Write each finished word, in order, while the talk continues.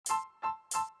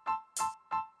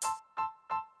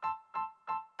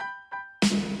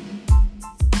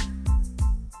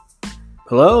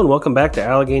Hello and welcome back to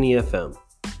Allegany FM.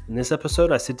 In this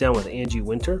episode, I sit down with Angie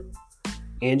Winter.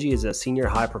 Angie is a senior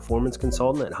high performance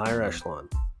consultant at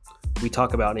HigherEchelon. We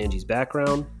talk about Angie's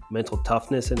background, mental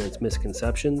toughness and its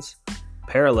misconceptions,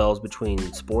 parallels between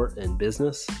sport and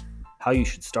business, how you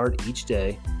should start each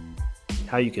day,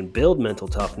 how you can build mental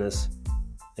toughness,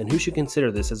 and who should consider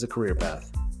this as a career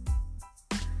path.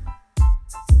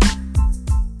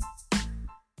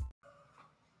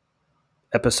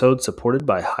 Episode supported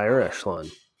by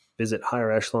HigherEchelon. Visit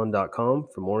higherechelon.com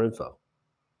for more info.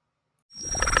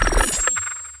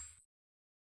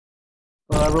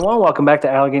 Hello, everyone. Welcome back to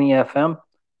Allegany FM.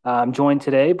 I'm joined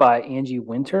today by Angie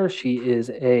Winter. She is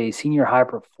a senior high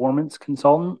performance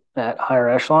consultant at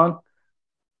HigherEchelon.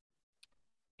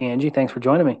 Angie, thanks for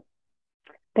joining me.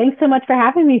 Thanks so much for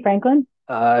having me, Franklin.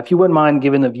 If you wouldn't mind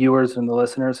giving the viewers and the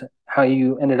listeners how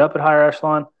you ended up at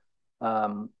HigherEchelon.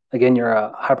 Again, you're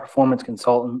a high performance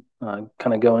consultant.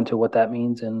 Kind of go into what that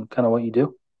means and kind of what you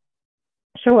do.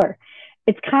 Sure.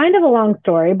 It's kind of a long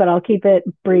story, but I'll keep it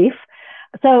brief.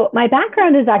 So my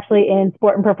background is actually in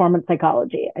sport and performance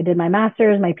psychology. I did my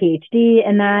master's, my PhD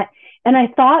in that, and I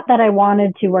thought that I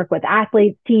wanted to work with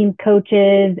athletes, teams,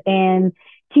 coaches, and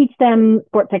teach them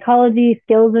sport psychology,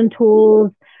 skills and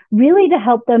tools, really to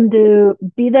help them to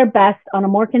be their best on a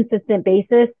more consistent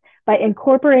basis by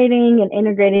incorporating and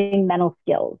integrating mental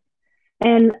skills.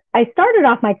 And I started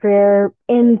off my career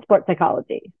in sports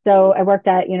psychology. So I worked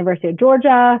at University of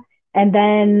Georgia, and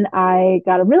then I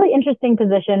got a really interesting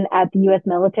position at the U.S.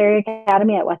 Military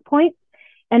Academy at West Point.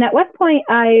 And at West Point,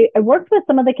 I worked with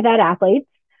some of the cadet athletes,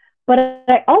 but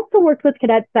I also worked with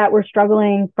cadets that were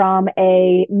struggling from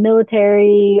a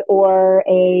military or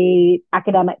a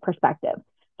academic perspective.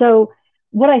 So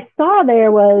what I saw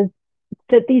there was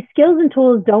that these skills and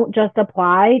tools don't just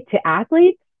apply to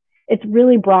athletes. It's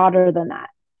really broader than that.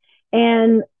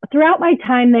 And throughout my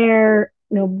time there,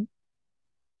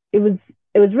 it was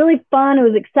really fun. It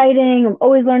was exciting. I'm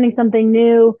always learning something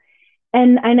new.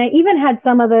 And I even had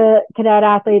some of the cadet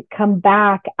athletes come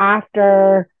back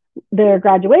after their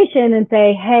graduation and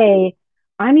say, hey,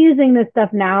 I'm using this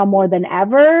stuff now more than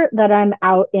ever that I'm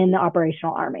out in the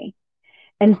operational army.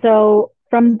 And so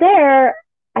from there,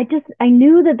 I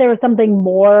knew that there was something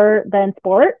more than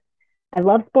sport. I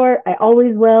love sport. I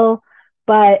always will,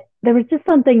 but there was just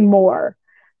something more.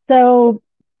 So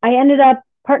I ended up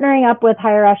partnering up with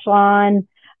HigherEchelon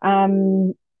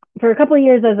for a couple of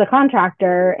years as a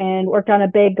contractor and worked on a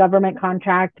big government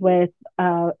contract with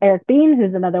Eric Bean,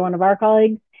 who's another one of our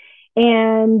colleagues.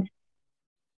 And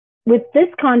with this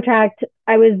contract,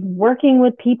 I was working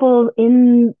with people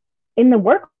in the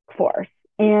workforce.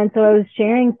 And so I was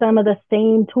sharing some of the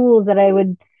same tools that I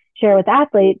would share with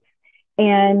athletes.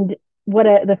 And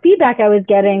the feedback I was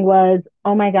getting was,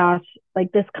 oh my gosh,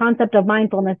 like this concept of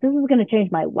mindfulness, this is going to change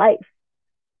my life.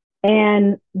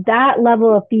 And that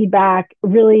level of feedback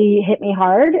really hit me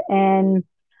hard. And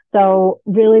so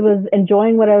really was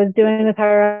enjoying what I was doing with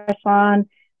HigherEchelon.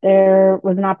 There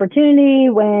was an opportunity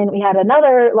when we had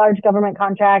another large government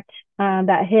contract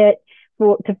that hit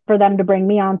for them to bring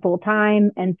me on full time.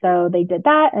 And so they did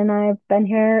that. And I've been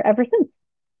here ever since.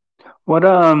 What,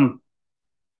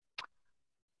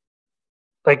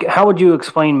 like, how would you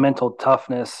explain mental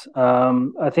toughness?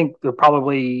 I think there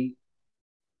probably,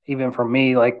 even for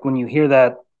me, like when you hear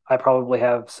that, I probably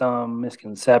have some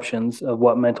misconceptions of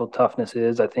what mental toughness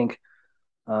is. I think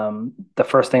the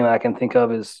first thing that I can think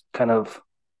of is kind of,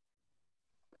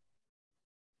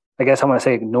 I guess I want to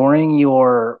say ignoring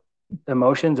your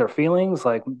emotions or feelings,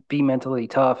 like be mentally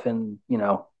tough and,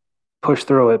 push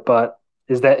through it. But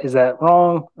is that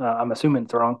wrong? I'm assuming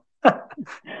it's wrong.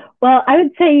 Well, I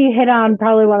would say you hit on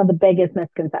probably one of the biggest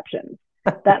misconceptions.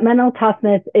 That mental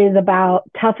toughness is about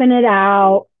toughing it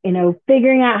out,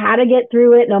 figuring out how to get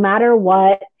through it no matter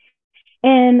what.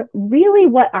 And really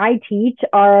what I teach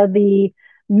are the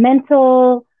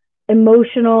mental,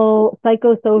 emotional,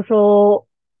 psychosocial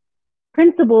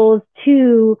principles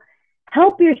to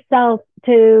help yourself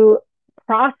to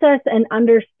process and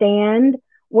understand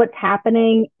what's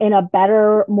happening in a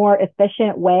better, more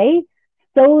efficient way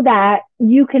so that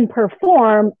you can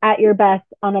perform at your best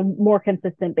on a more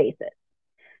consistent basis.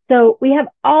 So we have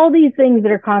all these things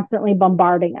that are constantly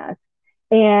bombarding us.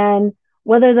 And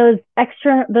whether those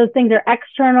things are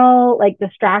external, like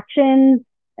distractions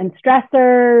and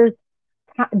stressors,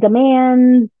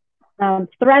 demands,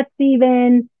 threats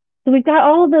even. So we've got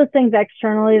all of those things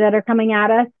externally that are coming at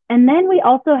us. And then we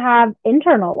also have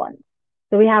internal ones.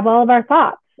 So we have all of our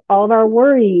thoughts, all of our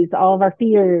worries, all of our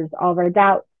fears, all of our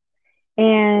doubts.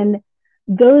 And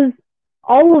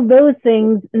all of those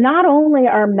things not only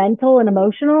are mental and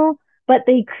emotional, but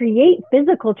they create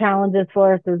physical challenges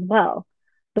for us as well.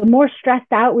 the more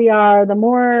stressed out we are, the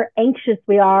more anxious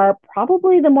we are,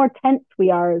 probably the more tense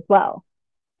we are as well.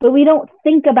 But we don't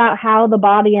think about how the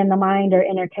body and the mind are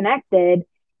interconnected.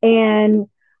 And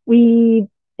we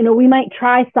might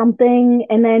try something,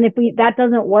 and then if that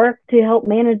doesn't work to help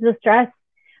manage the stress,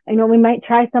 we might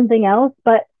try something else.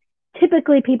 But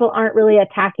typically people aren't really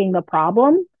attacking the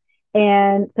problem.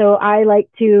 And so I like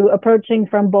to approaching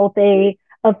from both a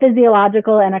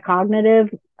physiological and a cognitive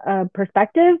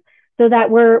perspective, so that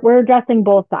we're addressing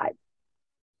both sides.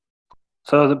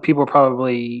 So the people are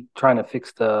probably trying to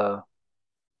fix the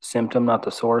symptom, not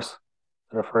the source. Is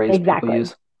that a phrase people Exactly.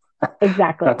 use?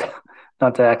 Exactly.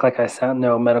 Not to act like I sound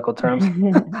know medical terms.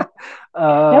 Nope,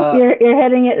 you're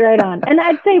hitting it right on. And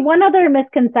I'd say one other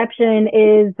misconception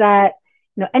is that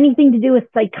anything to do with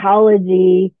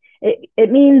psychology,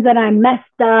 it means that I'm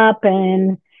messed up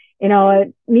and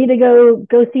I need to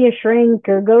go see a shrink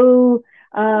or go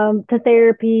to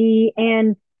therapy.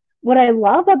 And what I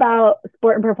love about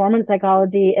sport and performance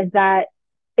psychology is that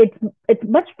it's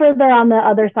much further on the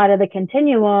other side of the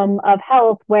continuum of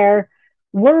health, where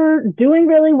we're doing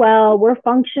really well, we're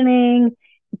functioning,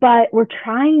 but we're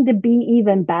trying to be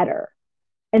even better.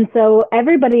 And so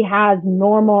everybody has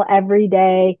normal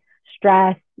everyday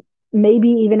stress, maybe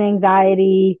even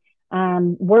anxiety,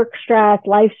 work stress,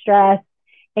 life stress.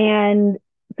 And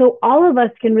so all of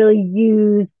us can really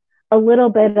use a little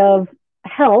bit of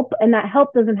help. And that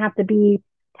help doesn't have to be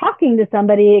talking to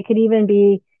somebody. It could even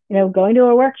be, going to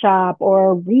a workshop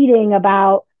or reading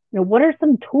about, what are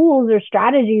some tools or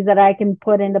strategies that I can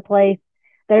put into place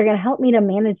that are going to help me to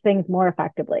manage things more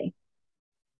effectively.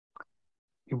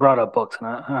 You brought up books, and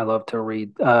I love to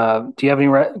read. Do you have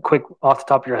any quick off the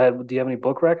top of your head? Do you have any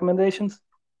book recommendations?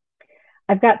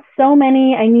 I've got so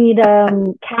many. I need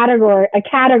a category. I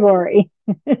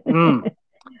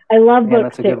love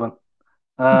books. That's a good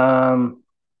one.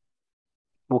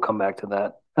 We'll come back to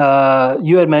that.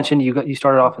 You had mentioned you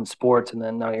started off in sports, and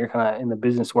then now you're kind of in the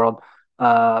business world.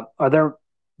 Are there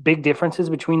big differences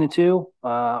between the two?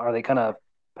 Are they kind of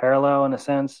parallel in a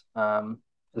sense,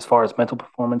 as far as mental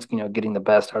performance? Getting the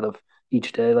best out of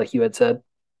each day, like you had said.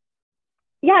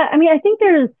 Yeah, I think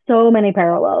there's so many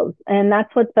parallels, and that's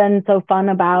what's been so fun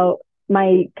about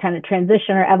my kind of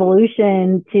transition or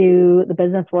evolution to the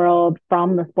business world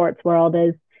from the sports world,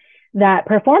 is that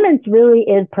performance really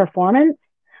is performance,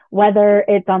 whether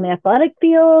it's on the athletic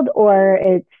field or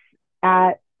it's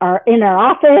in our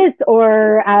office,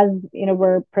 or as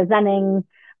we're presenting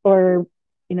or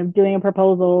doing a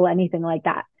proposal, anything like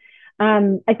that.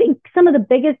 I think some of the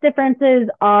biggest differences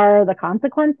are the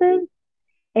consequences.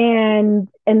 And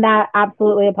that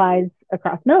absolutely applies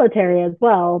across military as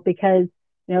well, because,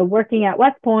 working at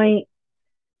West Point,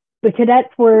 the cadets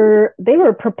were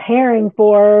preparing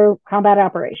for combat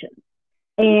operations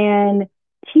and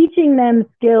teaching them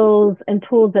skills and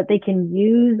tools that they can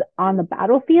use on the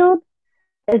battlefield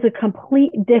is a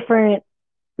complete different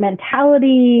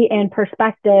mentality and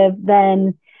perspective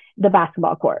than the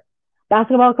basketball court.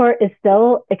 Basketball court is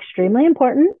still extremely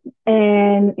important,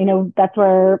 and that's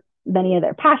where many of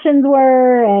their passions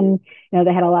were, and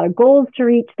they had a lot of goals to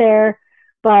reach there,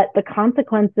 but the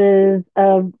consequences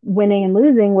of winning and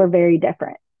losing were very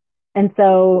different. And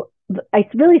so I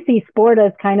really see sport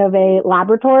as kind of a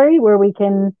laboratory where we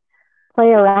can play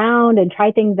around and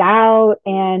try things out,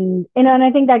 and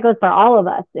I think that goes for all of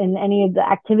us in any of the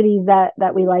activities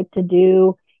that we like to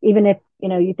do. Even if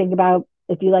you think about,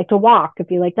 if you like to walk, if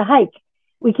you like to hike,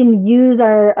 we can use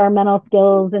our mental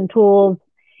skills and tools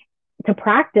to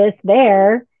practice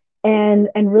there, and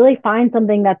really find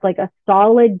something that's like a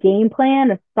solid game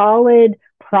plan, a solid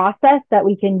process that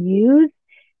we can use,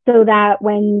 so that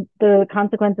when the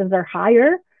consequences are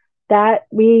higher, that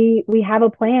we have a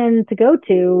plan to go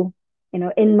to,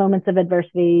 in moments of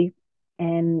adversity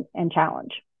and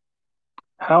challenge.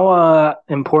 How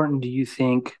important do you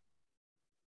think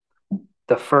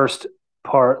the first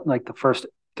part, like the first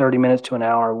 30 minutes to an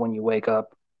hour when you wake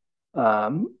up?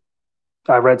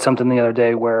 I read something the other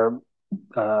day where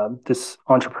this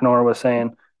entrepreneur was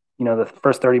saying, the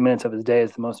first 30 minutes of his day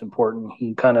is the most important.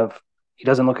 He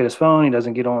doesn't look at his phone. He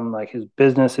doesn't get on like his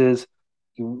businesses.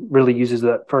 He really uses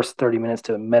that first 30 minutes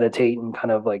to meditate and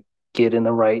kind of like get in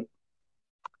the right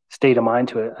state of mind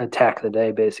to attack the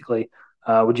day, basically.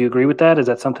 Would you agree with that? Is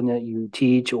that something that you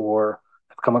teach or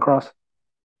have come across?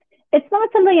 It's not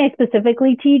something I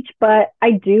specifically teach, but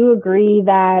I do agree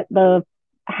that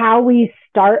how we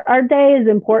start our day is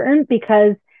important,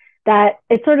 because that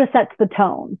it sort of sets the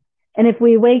tone. And if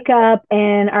we wake up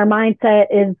and our mindset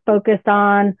is focused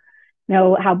on,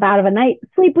 how bad of a night's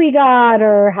sleep we got,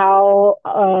 or how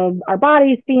our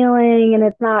body's feeling and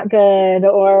it's not good,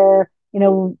 or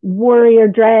worry or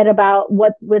dread about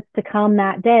what's to come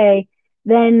that day,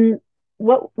 then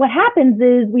what happens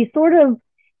is we sort of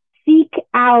seek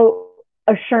out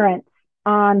assurance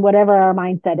on whatever our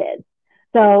mindset is.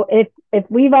 So if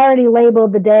we've already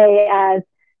labeled the day as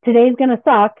today's going to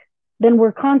suck, then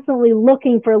we're constantly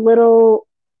looking for little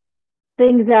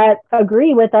things that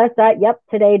agree with us that, yep,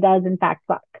 today does in fact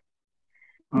suck.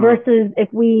 Versus if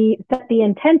we set the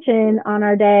intention on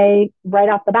our day right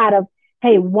off the bat of,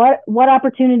 hey, what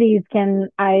opportunities can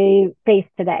I face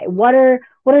today? What are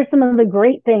some of the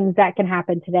great things that can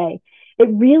happen today? It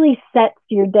really sets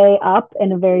your day up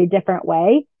in a very different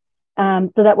way,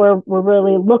 so that we're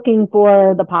really looking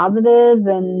for the positives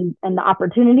and the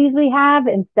opportunities we have,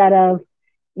 instead of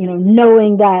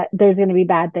knowing that there's going to be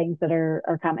bad things that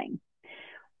are coming.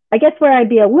 I guess where I'd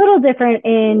be a little different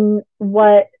in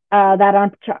what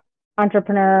that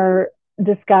entrepreneur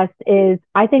discussed is,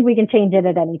 I think we can change it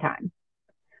at any time.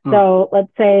 So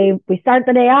let's say we start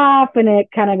the day off and it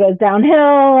kind of goes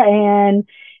downhill and,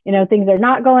 things are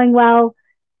not going well.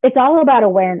 It's all about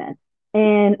awareness.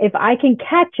 And if I can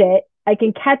catch it, I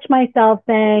can catch myself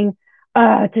saying,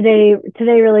 today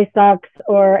really sucks,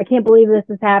 or I can't believe this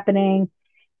is happening.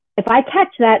 If I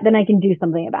catch that, then I can do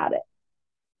something about it.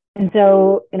 And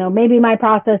so, maybe my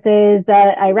process is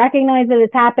that I recognize that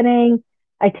it's happening.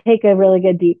 I take a really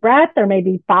good deep breath, or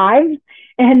maybe 5,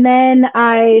 and then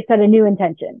I set a new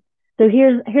intention. So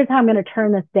here's how I'm going to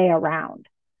turn this day around.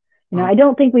 I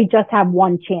don't think we just have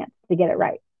one chance to get it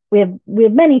right. We have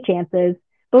many chances,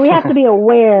 but we have to be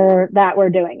aware that we're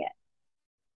doing it.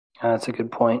 That's a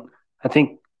good point. I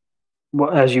think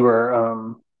as you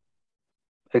were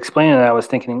explaining it, I was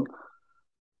thinking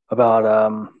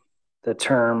about the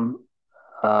term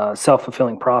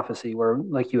self-fulfilling prophecy, where,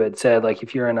 like you had said, like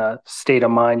if you're in a state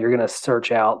of mind, you're going to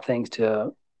search out things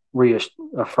to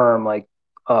reaffirm, like,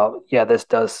 yeah, this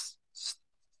does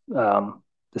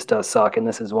suck, and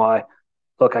this is why.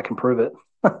 Look, I can prove it.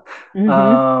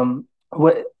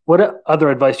 What other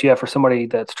advice do you have for somebody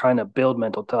that's trying to build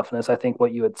mental toughness? I think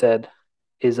what you had said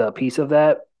is a piece of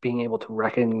that, being able to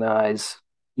recognize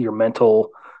your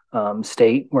mental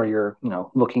state where you're,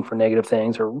 looking for negative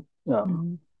things or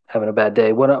having a bad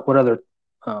day. What other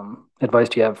advice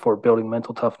do you have for building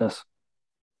mental toughness?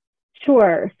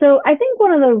 Sure. So I think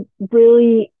one of the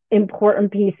really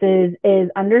important pieces is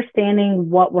understanding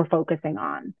what we're focusing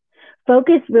on.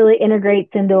 Focus really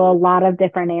integrates into a lot of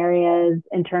different areas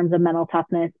in terms of mental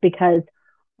toughness, because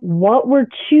what we're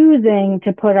choosing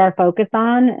to put our focus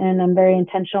on, and I'm very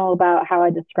intentional about how I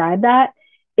describe that,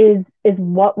 is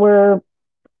what we're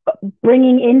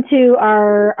bringing into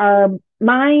our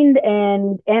mind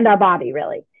and our body,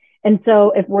 really. And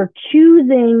so if we're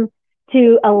choosing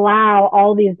to allow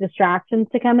all these distractions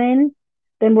to come in,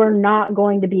 then we're not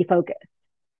going to be focused.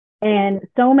 And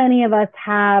so many of us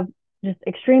have just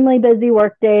extremely busy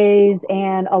work days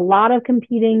and a lot of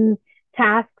competing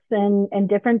tasks and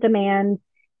different demands.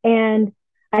 And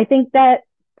I think that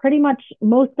pretty much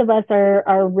most of us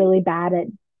are really bad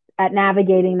at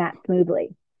navigating that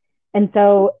smoothly. And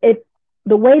so it's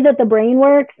the way that the brain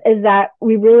works is that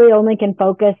we really only can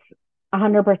focus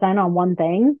 100% on one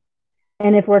thing.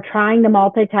 And if we're trying to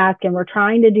multitask and we're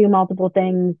trying to do multiple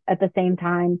things at the same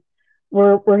time,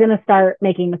 we're going to start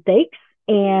making mistakes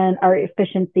and our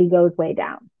efficiency goes way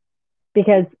down,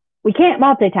 because we can't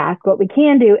multitask. What we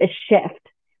can do is shift.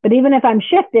 But even if I'm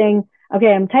shifting,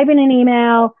 okay, I'm typing an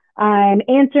email, I'm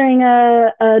answering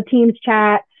a Teams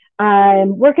chat,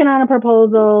 I'm working on a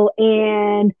proposal,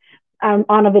 and I'm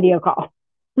on a video call.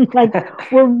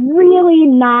 Like, we're really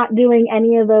not doing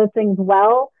any of those things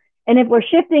well. And if we're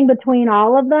shifting between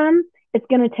all of them, it's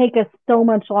going to take us so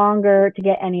much longer to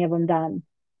get any of them done.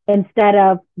 Instead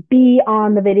of be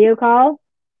on the video call,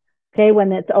 okay,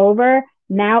 when it's over,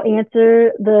 now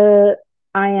answer the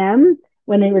IM.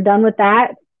 When we're done with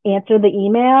that, answer the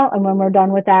email. And when we're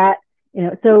done with that,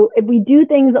 so if we do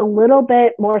things a little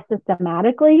bit more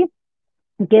systematically,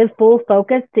 give full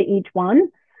focus to each one,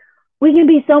 we can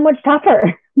be so much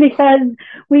tougher, because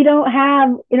we don't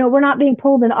have, we're not being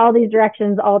pulled in all these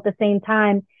directions all at the same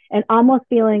time and almost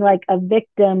feeling like a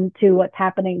victim to what's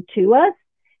happening to us,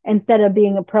 instead of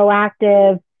being a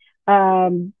proactive,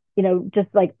 just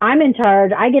like, I'm in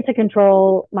charge, I get to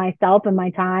control myself and my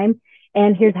time,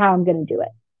 and here's how I'm going to do it.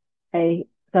 Okay.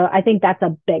 So I think that's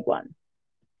a big one.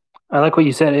 I like what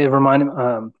you said. It reminded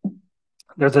me,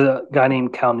 there's a guy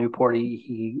named Cal Newport.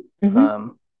 He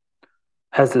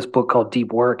has this book called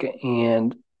Deep Work.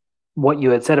 And what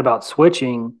you had said about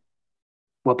switching,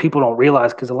 what people don't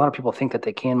realize, because a lot of people think that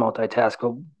they can multitask,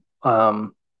 but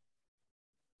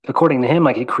according to him,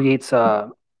 like, it creates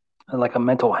like a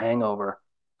mental hangover.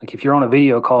 Like if you're on a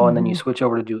video call and then you Mm-hmm. switch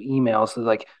over to do emails, so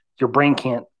like your brain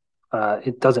can't,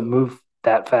 it doesn't move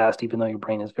that fast, even though your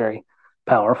brain is very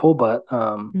powerful. But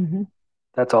Mm-hmm.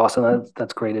 that's awesome.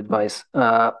 That's great advice.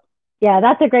 Yeah,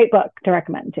 that's a great book to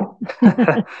recommend too.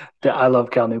 I love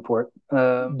Cal Newport.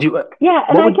 Yeah,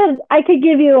 and What would, I could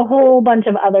give you a whole bunch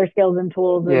of other skills and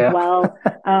tools as yeah. well.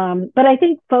 But I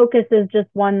think focus is just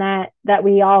one that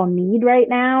we all need right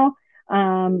now,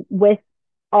 with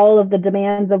all of the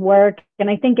demands of work. And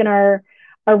I think in our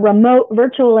a remote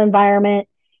virtual environment,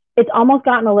 it's almost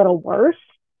gotten a little worse.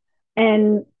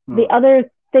 And the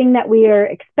other thing that we are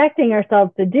expecting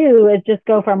ourselves to do is just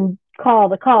go from call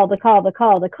to call to call to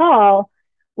call to call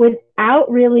without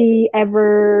really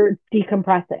ever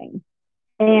decompressing.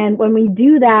 And when we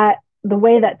do that, the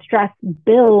way that stress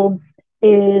builds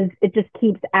is it just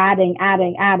keeps adding,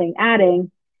 adding, adding,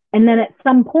 adding. And then at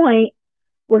some point,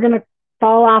 we're going to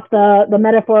fall off the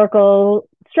metaphorical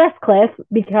stress cliff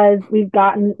because we've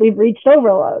reached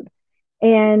overload.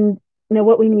 And,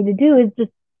 what we need to do is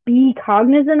just be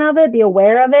cognizant of it, be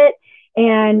aware of it,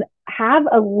 and have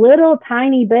a little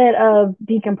tiny bit of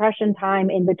decompression time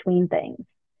in between things.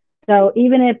 So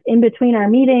even if in between our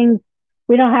meetings,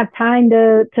 we don't have time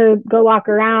to go walk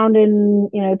around and,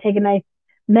 take a nice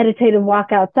meditative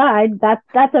walk outside,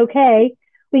 that's okay.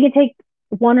 We can take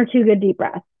one or two good deep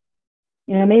breaths.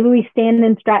 Maybe we stand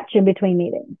and stretch in between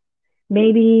meetings.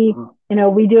 Maybe,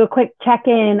 we do a quick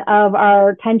check-in of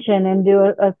our tension and do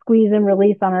a squeeze and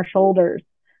release on our shoulders.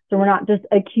 So we're not just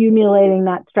accumulating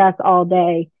that stress all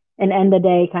day and end the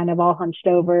day kind of all hunched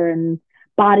over and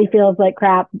body feels like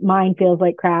crap, mind feels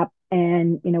like crap,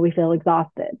 and, we feel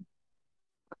exhausted.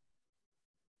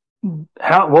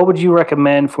 What would you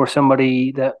recommend for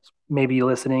somebody that's maybe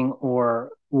listening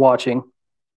or watching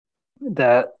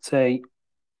that say,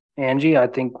 Angie, I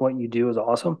think what you do is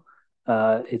awesome.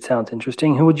 It sounds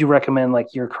interesting. Who would you recommend,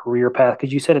 like your career path?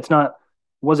 Because you said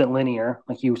wasn't linear.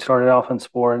 Like you started off in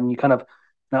sport, and you kind of.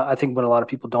 I think what a lot of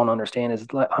people don't understand is,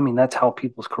 that's how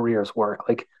people's careers work.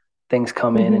 Like things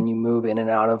come in, and you move in and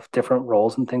out of different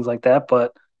roles and things like that.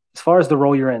 But as far as the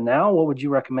role you're in now, what would you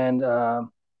recommend?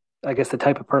 I guess the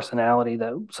type of personality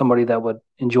that somebody that would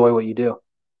enjoy what you do.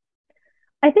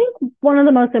 I think one of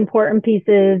the most important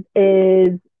pieces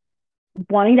is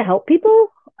wanting to help people.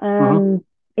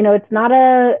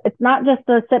 It's not just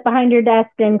a sit behind your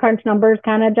desk and crunch numbers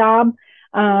kind of job.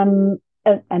 And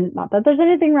not that there's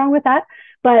anything wrong with that,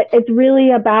 but it's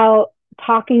really about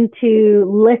talking to,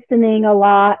 listening a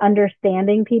lot,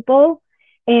 understanding people.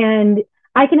 And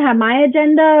I can have my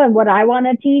agenda and what I want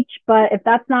to teach, but if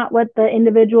that's not what the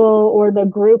individual or the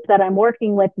group that I'm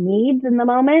working with needs in the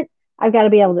moment, I've got to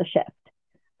be able to shift.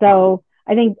 So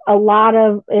I think a lot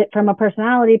of it from a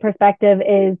personality perspective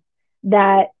is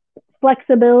that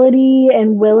flexibility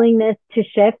and willingness to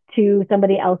shift to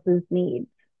somebody else's needs.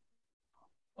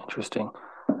 Interesting.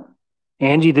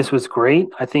 Angie, this was great.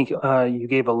 I think you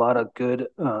gave a lot of good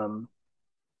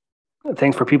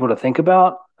things for people to think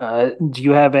about. Do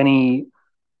you have any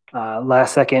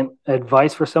last second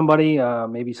advice for somebody?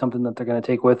 Maybe something that they're going to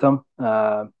take with them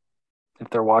if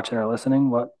they're watching or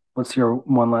listening? What's your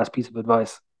one last piece of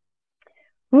advice?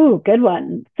 Ooh, good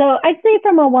one. So I'd say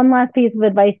from a one last piece of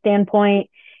advice standpoint,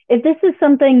 if this is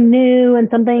something new and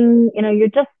something, you're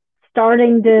just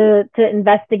starting to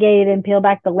investigate and peel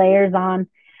back the layers on,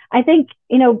 I think,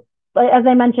 as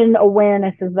I mentioned,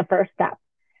 awareness is the first step.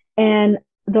 And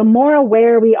the more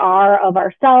aware we are of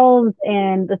ourselves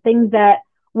and the things that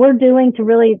we're doing to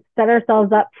really set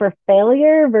ourselves up for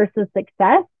failure versus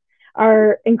success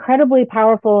are incredibly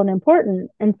powerful and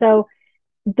important. And so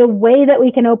the way that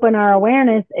we can open our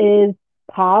awareness is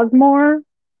pause more,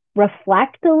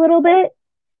 reflect a little bit,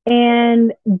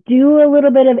 and do a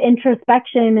little bit of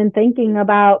introspection and thinking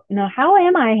about, how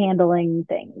am I handling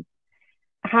things?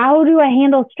 How do I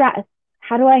handle stress?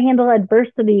 How do I handle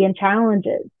adversity and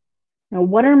challenges?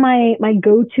 What are my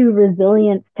go-to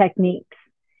resilience techniques?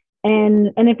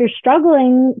 And if you're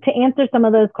struggling to answer some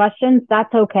of those questions,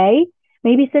 that's okay.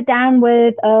 Maybe sit down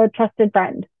with a trusted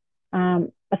friend, a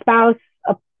spouse,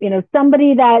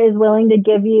 somebody that is willing to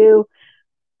give you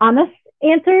honest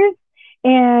answers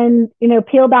and,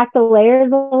 peel back the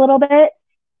layers a little bit.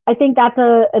 I think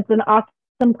it's an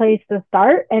awesome place to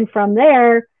start. And from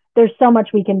there, there's so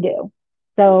much we can do.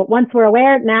 So once we're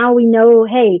aware, now we know,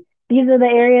 hey, these are the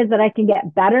areas that I can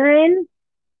get better in.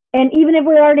 And even if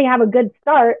we already have a good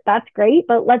start, that's great,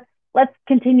 but let's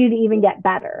continue to even get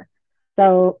better.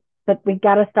 But we've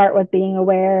got to start with being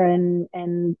aware and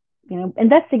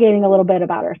investigating a little bit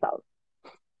about ourselves.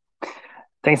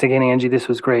 Thanks again, Angie. This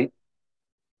was great.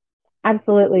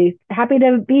 Absolutely. Happy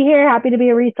to be here. Happy to be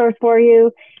a resource for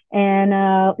you. And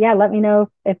yeah, let me know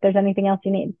if there's anything else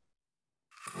you need.